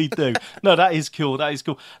certainly do. No, that is cool.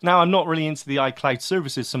 Now, I'm not really into the iCloud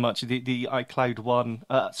services so much. The iCloud One,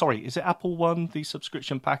 is it Apple One? The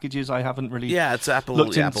subscription packages I haven't really it's Apple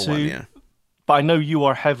looked into. Apple One, yeah. But I know you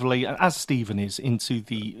are heavily, as Stephen is, into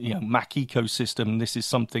the Mac ecosystem. This is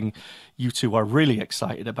something you two are really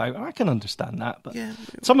excited about. I can understand that, but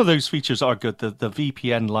some of those features are good. The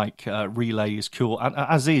VPN-like relay is cool, and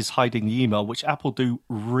as is hiding the email, which Apple do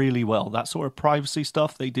really well. That sort of privacy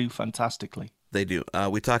stuff they do fantastically. They do.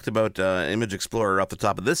 We talked about Image Explorer off the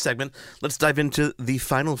top of this segment. Let's dive into the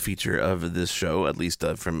final feature of this show, at least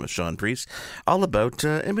from Sean Priest, all about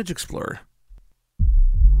Image Explorer.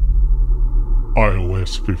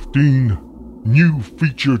 iOS 15 new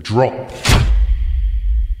feature drop.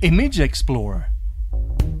 Image Explorer.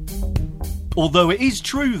 Although it is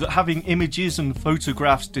true that having images and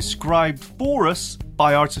photographs described for us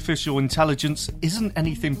by artificial intelligence isn't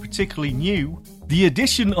anything particularly new, the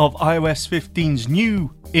addition of iOS 15's new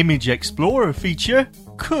Image Explorer feature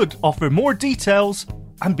could offer more details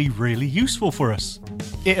and be really useful for us.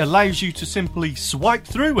 It allows you to simply swipe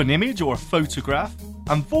through an image or photograph,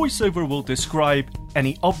 and VoiceOver will describe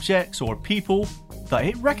any objects or people that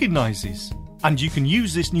it recognises. And you can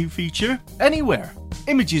use this new feature anywhere.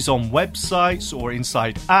 Images on websites or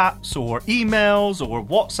inside apps or emails or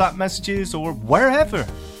WhatsApp messages or wherever.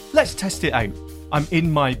 Let's test it out. I'm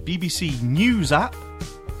in my BBC News app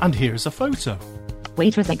and here's a photo.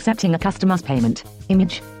 Waitress accepting a customer's payment.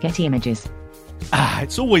 Image, Getty Images.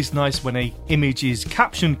 It's always nice when an image is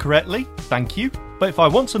captioned correctly, thank you. But if I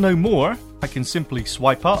want to know more, I can simply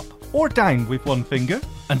swipe up or down with one finger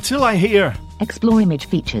until I hear Explore image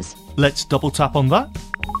features. Let's double tap on that.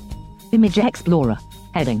 Image Explorer.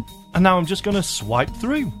 Heading. And now I'm just going to swipe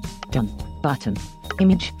through. Done. Button.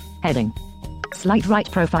 Image. Heading. Slight right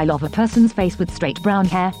profile of a person's face with straight brown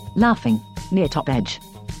hair, laughing, near top edge.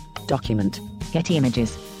 Document. Getty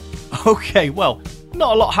Images. Okay, well,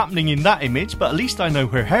 not a lot happening in that image, but at least I know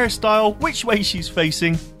her hairstyle, which way she's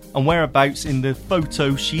facing, and whereabouts in the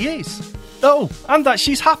photo she is. Oh, and that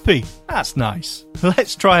she's happy. That's nice.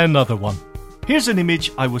 Let's try another one. Here's an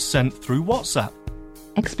image I was sent through WhatsApp.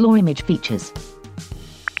 Explore image features.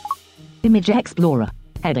 Image Explorer.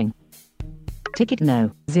 Heading. Ticket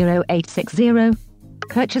no. 0860.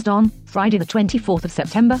 Purchased on Friday the 24th of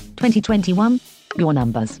September, 2021. Your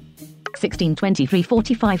numbers. 16 23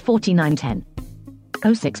 45 49 10.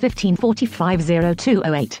 06 15 45 02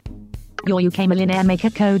 08. Your UK Millionaire Maker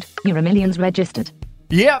code. Euromillions registered.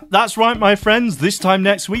 Yep, that's right, my friends. This time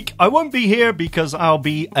next week, I won't be here because I'll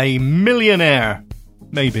be a millionaire.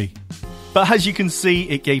 Maybe. But as you can see,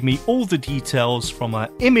 it gave me all the details from an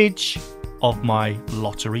image of my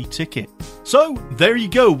lottery ticket. So, there you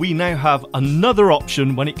go. We now have another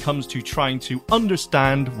option when it comes to trying to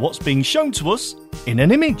understand what's being shown to us in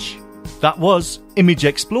an image. That was Image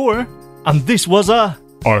Explorer, and this was a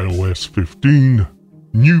iOS 15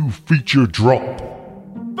 new feature drop.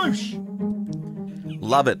 boosh.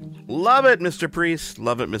 Love it. Love it, Mr. Priest.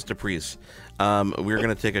 Love it, Mr. Priest. We're going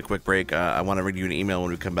to take a quick break. I want to read you an email when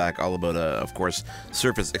we come back, all about, of course,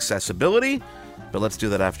 Surface accessibility. But let's do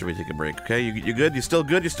that after we take a break, okay? You good? You still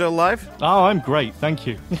good? You still alive? Oh, I'm great. Thank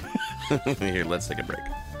you. Here, let's take a break.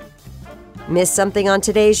 Miss something on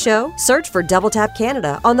today's show? Search for Double Tap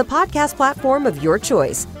Canada on the podcast platform of your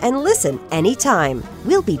choice and listen anytime.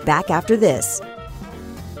 We'll be back after this.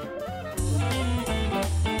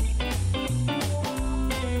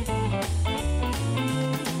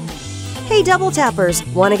 Hey, Double Tappers,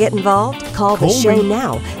 want to get involved? Call the show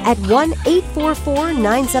now at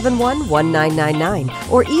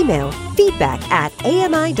 1-844-971-1999 or email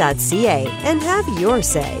feedback@ami.ca and have your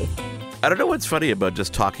say. I don't know what's funny about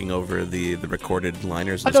just talking over the recorded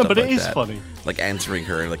liners and I know, stuff but like it is that. funny. Like answering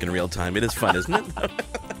her like in real time. It is fun, isn't it?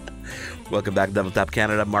 Welcome back to Double Tap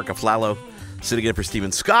Canada. Mark Aflalo sitting in for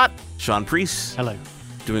Stephen Scott. Sean Priest. Hello.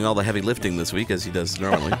 Doing all the heavy lifting this week as he does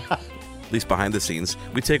normally. At least behind the scenes.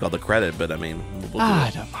 We take all the credit, but I mean, we'll do it.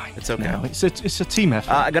 I don't mind. It's okay. No, it's a team effort.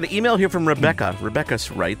 I got an email here from Rebecca. Rebecca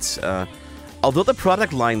writes, although the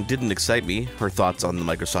product line didn't excite me, her thoughts on the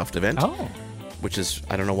Microsoft event, which is,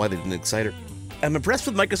 I don't know why they didn't excite her. I'm impressed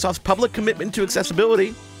with Microsoft's public commitment to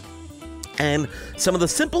accessibility and some of the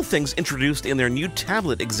simple things introduced in their new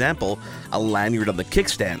tablet example, a lanyard on the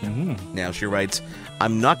kickstand. Now she writes,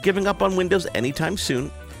 I'm not giving up on Windows anytime soon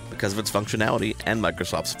because of its functionality and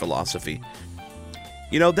Microsoft's philosophy.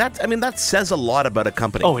 You know, that says a lot about a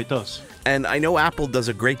company. Oh, it does. And I know Apple does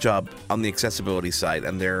a great job on the accessibility side,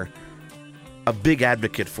 and they're a big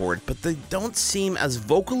advocate for it, but they don't seem as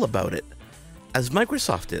vocal about it as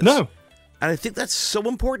Microsoft is. No. And I think that's so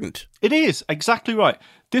important. It is, exactly right.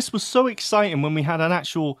 This was so exciting when we had an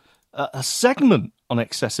actual a segment on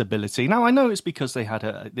accessibility. Now, I know it's because they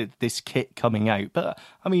had this kit coming out, but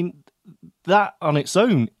I mean, that on its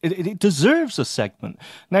own, it deserves a segment.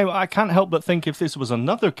 Now, I can't help but think if this was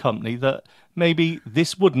another company that maybe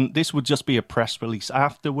this would just be a press release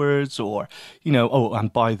afterwards, or, you know, oh,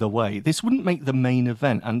 and by the way, this wouldn't make the main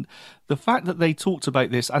event. And the fact that they talked about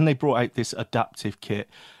this and they brought out this adaptive kit,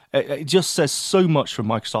 it just says so much from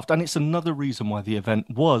Microsoft, and it's another reason why the event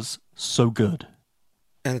was so good.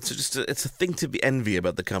 And it's a thing to be envy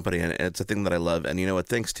about the company, and it's a thing that I love. And you know what?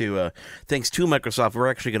 Thanks to Microsoft,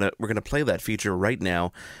 we're actually gonna play that feature right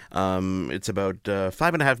now. It's about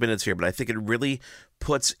 5.5 minutes here, but I think it really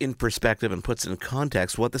puts in perspective and puts in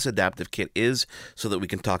context what this adaptive kit is, so that we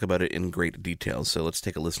can talk about it in great detail. So let's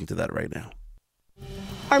take a listen to that right now.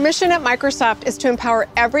 Our mission at Microsoft is to empower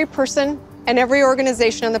every person and every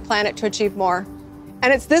organization on the planet to achieve more.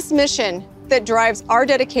 And it's this mission that drives our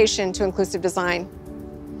dedication to inclusive design.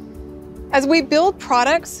 As we build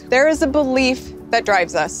products, there is a belief that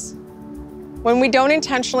drives us. When we don't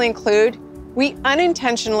intentionally include, we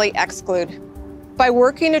unintentionally exclude. By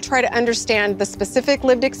working to try to understand the specific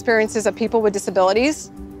lived experiences of people with disabilities,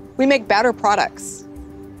 we make better products.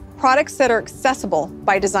 Products that are accessible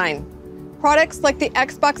by design. Products like the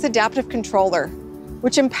Xbox Adaptive Controller,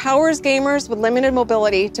 which empowers gamers with limited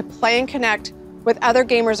mobility to play and connect with other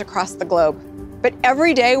gamers across the globe. But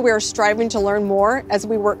every day we are striving to learn more as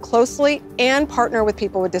we work closely and partner with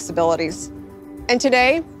people with disabilities. And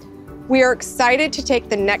today, we are excited to take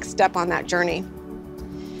the next step on that journey.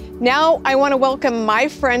 Now, I want to welcome my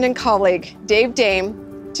friend and colleague, Dave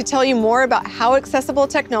Dame, to tell you more about how accessible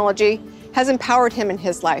technology has empowered him in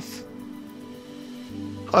his life.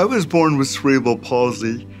 I was born with cerebral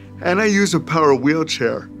palsy, and I use a power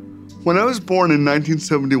wheelchair. When I was born in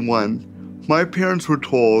 1971, my parents were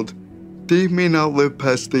told Dave may not live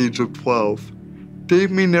past the age of 12. Dave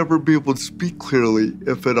may never be able to speak clearly,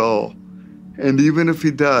 if at all. And even if he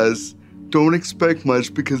does, don't expect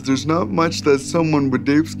much because there's not much that someone with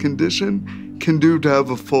Dave's condition can do to have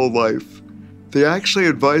a full life. They actually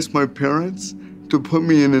advised my parents to put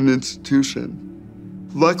me in an institution.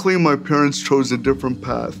 Luckily, my parents chose a different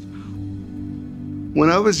path. When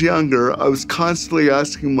I was younger, I was constantly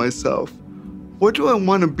asking myself, what do I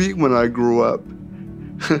want to be when I grew up?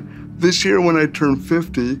 This year when I turned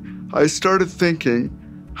 50, I started thinking,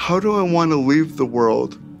 how do I want to leave the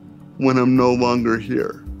world when I'm no longer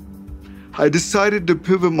here? I decided to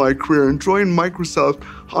pivot my career and join Microsoft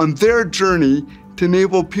on their journey to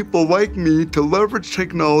enable people like me to leverage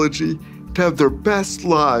technology to have their best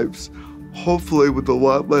lives, hopefully with a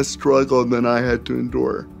lot less struggle than I had to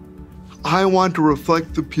endure. I want to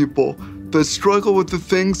reflect the people that struggle with the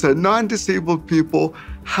things that non-disabled people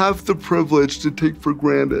have the privilege to take for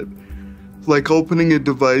granted, like opening a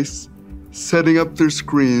device, setting up their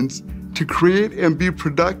screens to create and be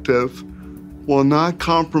productive while not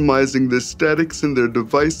compromising the aesthetics in their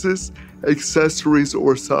devices, accessories,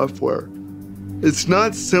 or software. It's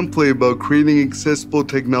not simply about creating accessible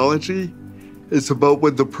technology, it's about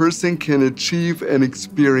what the person can achieve and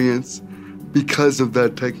experience because of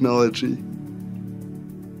that technology.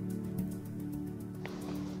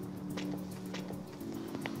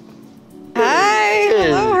 Hi,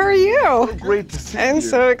 hello, how are you? Great to see you. I'm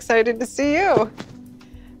so excited to see you.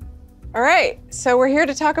 All right, so we're here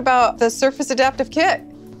to talk about the Surface Adaptive Kit.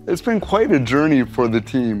 It's been quite a journey for the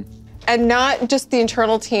team. And not just the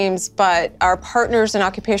internal teams, but our partners and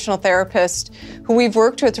occupational therapists who we've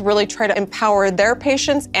worked with to really try to empower their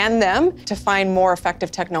patients and them to find more effective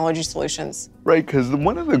technology solutions. Right, because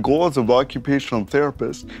one of the goals of occupational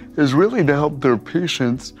therapists is really to help their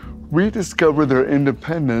patients rediscover their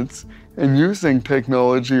independence in using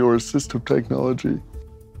technology or assistive technology.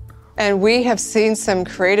 And we have seen some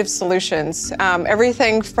creative solutions,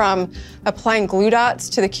 everything from applying glue dots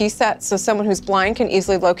to the key set so someone who's blind can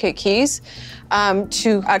easily locate keys,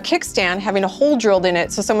 to a kickstand having a hole drilled in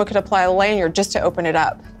it so someone could apply a lanyard just to open it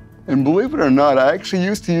up. And believe it or not, I actually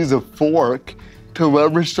used to use a fork to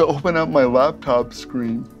leverage to open up my laptop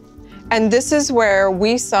screen. And this is where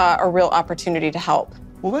we saw a real opportunity to help.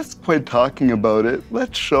 Well, let's quit talking about it.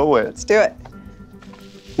 Let's show it. Let's do it.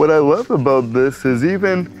 What I love about this is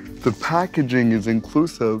even the packaging is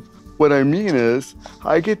inclusive. What I mean is,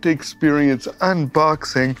 I get to experience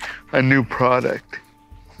unboxing a new product.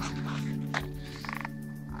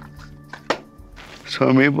 So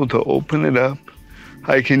I'm able to open it up.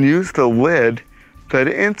 I can use the lid that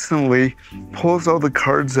instantly pulls all the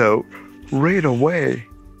cards out right away.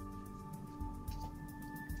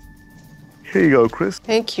 Here you go, Chris.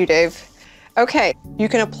 Thank you, Dave. Okay, you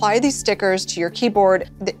can apply these stickers to your keyboard.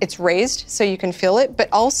 It's raised so you can feel it, but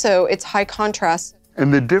also it's high contrast.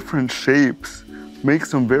 And the different shapes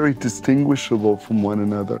makes them very distinguishable from one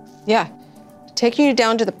another. Yeah, taking you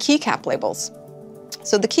down to the keycap labels.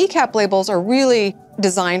 So the keycap labels are really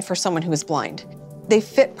designed for someone who is blind. They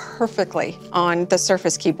fit perfectly on the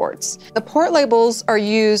Surface keyboards. The port labels are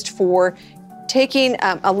used for taking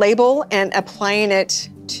a label and applying it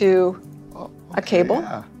to a cable.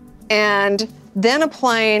 Yeah. And then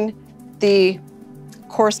applying the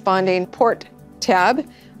corresponding port tab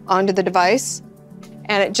onto the device,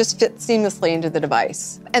 and it just fits seamlessly into the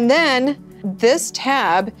device. And then this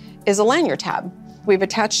tab is a lanyard tab. We've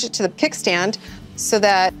attached it to the kickstand so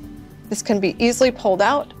that this can be easily pulled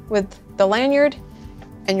out with the lanyard,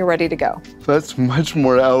 and you're ready to go. That's much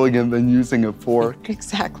more elegant than using a fork.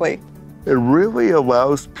 Exactly. It really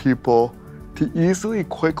allows people to easily,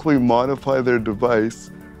 quickly modify their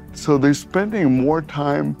device so they're spending more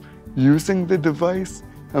time using the device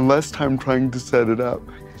and less time trying to set it up.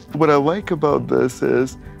 What I like about this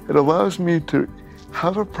is it allows me to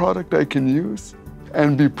have a product I can use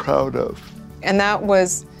and be proud of. And that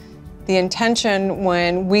was the intention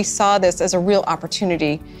when we saw this as a real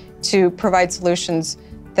opportunity to provide solutions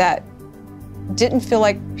that didn't feel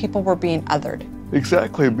like people were being othered.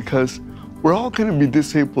 Exactly, because we're all going to be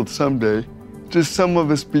disabled someday, just some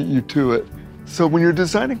of us beat you to it. So when you're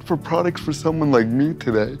designing for products for someone like me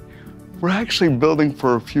today, we're actually building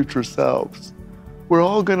for our future selves. We're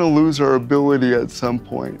all going to lose our ability at some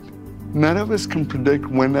point. None of us can predict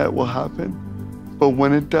when that will happen, but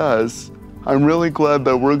when it does, I'm really glad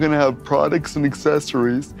that we're going to have products and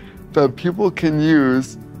accessories that people can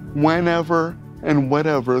use whenever and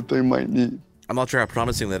whatever they might need. I'm not sure how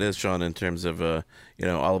promising that is, Sean, in terms of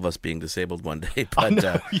all of us being disabled one day.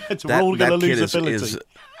 But we're all going to lose kit ability.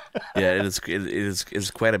 Yeah, it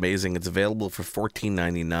is quite amazing. It's available for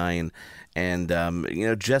 $14.99,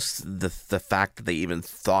 and just the fact that they even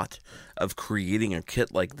thought of creating a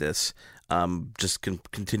kit like this just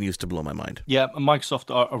continues to blow my mind. Yeah,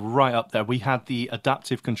 Microsoft are right up there. We had the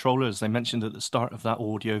adaptive controller, as they mentioned at the start of that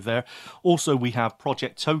audio there. Also, we have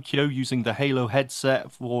Project Tokyo using the Halo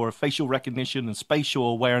headset for facial recognition and spatial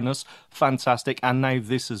awareness. Fantastic. And now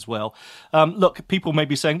this as well. Look, people may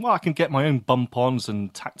be saying, well, I can get my own bump-ons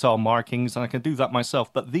and tactile markings, and I can do that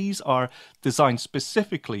myself. But these are designed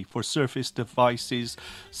specifically for Surface devices,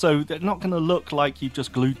 so they're not going to look like you've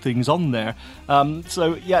just glued things on there.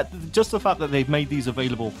 So, yeah, just the fact that they've made these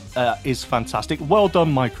available is fantastic. Well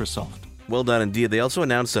done, Microsoft. Well done indeed. They also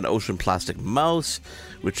announced an Ocean Plastic mouse,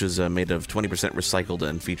 which is made of 20% recycled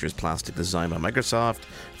and features plastic design by Microsoft,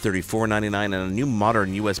 $34.99, and a new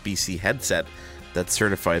modern USB-C headset that's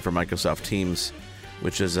certified for Microsoft Teams,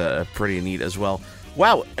 which is pretty neat as well.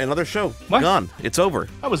 Wow, another show. What? Gone. It's over.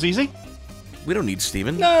 That was easy. We don't need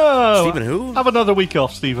Stephen. No. Stephen who? Have another week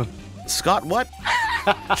off, Stephen. Scott what?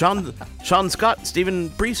 Sean Scott? Stephen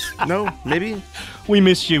Priest? No? Maybe? We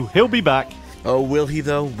miss you. He'll be back. Oh, will he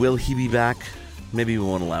though? Will he be back? Maybe we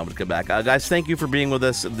won't allow him to come back. Guys, thank you for being with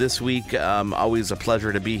us this week. Always a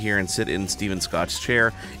pleasure to be here and sit in Stephen Scott's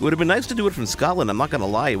chair. It would have been nice to do it from Scotland. I'm not going to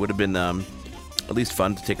lie. It would have been at least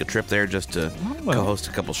fun to take a trip there just to co-host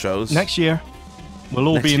a couple shows. Next year. We'll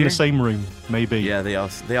all be in the same room, maybe. Yeah, they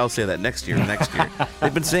all say that next year.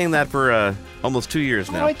 They've been saying that for almost 2 years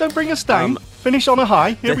now. All right, don't bring us down. Finish on a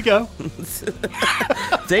high. Here we go.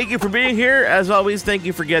 Thank you for being here. As always, thank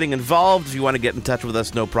you for getting involved. If you want to get in touch with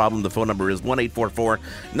us, no problem. The phone number is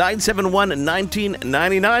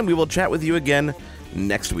 1-844-971-1999. We will chat with you again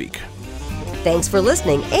next week. Thanks for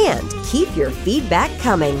listening, and keep your feedback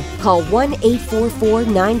coming. Call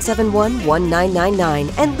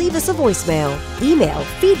 1-844-971-1999 and leave us a voicemail. Email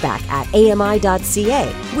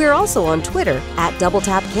feedback@ami.ca. We're also on Twitter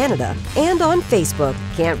 @DoubleTapCanada and on Facebook.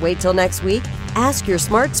 Can't wait till next week? Ask your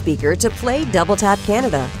smart speaker to play Double Tap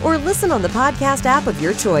Canada or listen on the podcast app of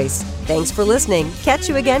your choice. Thanks for listening. Catch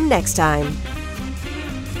you again next time.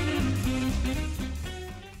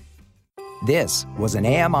 This was an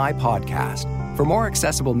AMI podcast. For more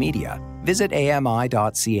accessible media, visit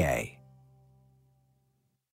ami.ca.